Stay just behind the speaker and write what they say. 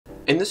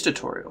In this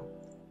tutorial,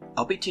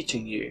 I'll be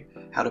teaching you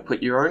how to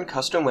put your own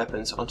custom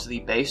weapons onto the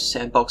base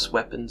sandbox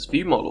weapons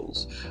view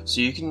models, so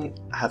you can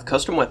have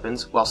custom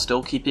weapons while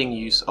still keeping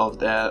use of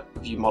their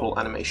view model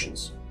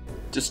animations.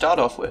 To start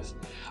off with,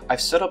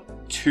 I've set up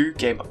two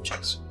game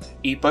objects.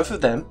 Both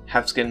of them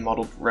have skin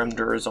modeled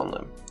renderers on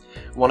them.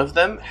 One of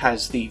them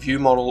has the view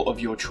model of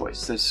your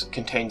choice. This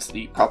contains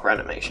the proper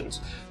animations.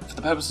 For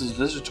the purposes of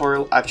this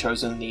tutorial, I've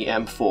chosen the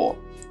M4.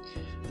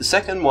 The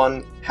second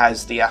one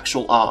has the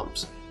actual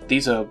arms.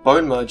 These are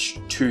bone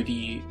merged to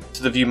the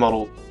view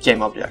model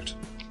game object.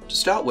 To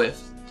start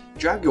with,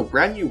 drag your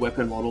brand new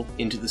weapon model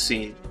into the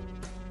scene.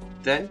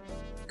 Then,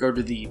 go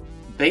to the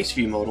base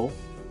view model,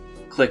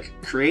 click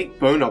Create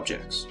Bone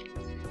Objects.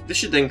 This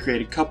should then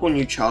create a couple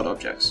new child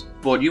objects.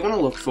 What you want to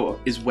look for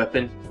is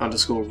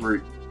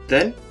weapon_root.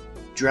 Then,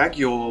 drag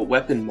your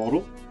weapon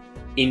model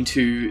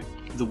into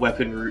the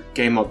weapon root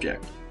game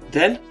object.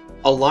 Then,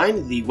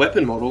 align the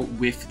weapon model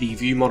with the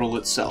view model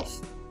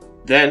itself.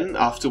 Then,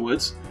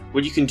 afterwards,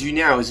 what you can do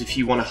now is, if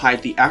you want to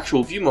hide the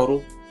actual view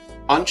model,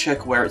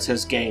 uncheck where it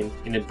says game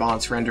in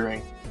advanced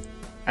rendering.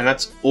 And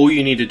that's all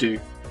you need to do.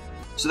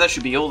 So that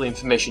should be all the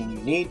information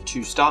you need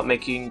to start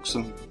making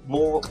some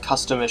more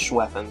custom-ish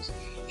weapons.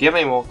 If you have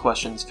any more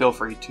questions, feel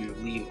free to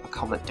leave a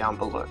comment down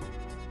below.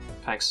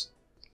 Thanks.